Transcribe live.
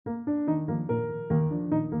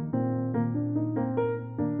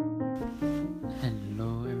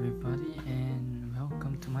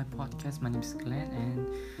my name is Glenn,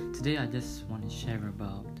 and today I just want to share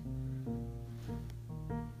about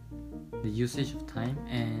the usage of time,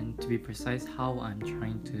 and to be precise, how I'm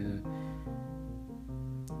trying to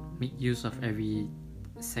make use of every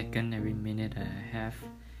second, every minute that I have.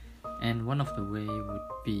 And one of the way would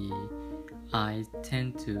be I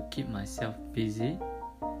tend to keep myself busy.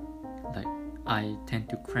 Like I tend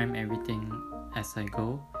to cram everything as I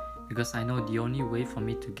go, because I know the only way for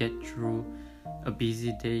me to get through a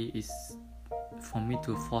busy day is for me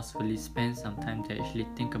to forcefully spend some time to actually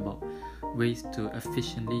think about ways to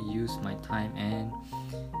efficiently use my time, and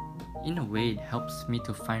in a way it helps me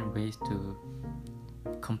to find ways to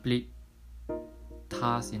complete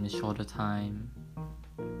tasks in a shorter time,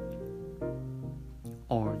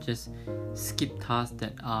 or just skip tasks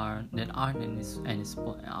that aren't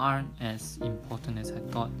as important as I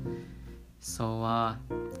thought. So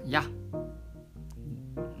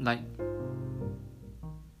like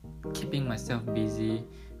keeping myself busy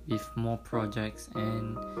with more projects,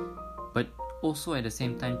 but also at the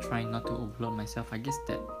same time trying not to overload myself. I guess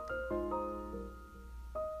that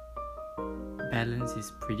balance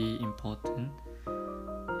is pretty important.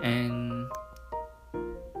 And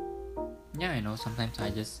sometimes I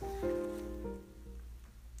just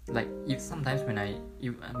like, if sometimes when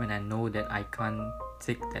I know that I can't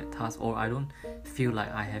take that task, or I don't feel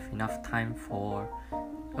like I have enough time for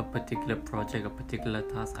a particular project, a particular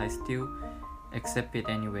task, I still accept it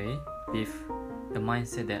anyway, with the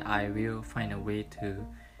mindset that I will find a way to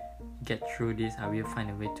get through this. I will find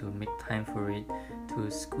a way to make time for it, to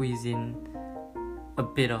squeeze in a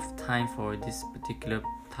bit of time for this particular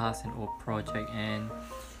task or project. And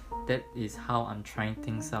that is how I'm trying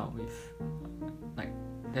things out with, like,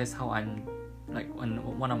 that's how I'm, like,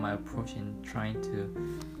 one of my approach in trying to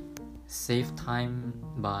save time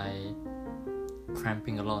by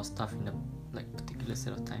cramping a lot of stuff in a particular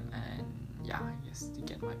set of time. And I guess you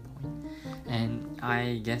get my point. And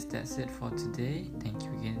I guess that's it for today. Thank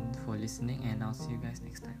you again for listening, and I'll see you guys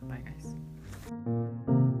next time. Bye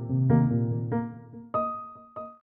guys.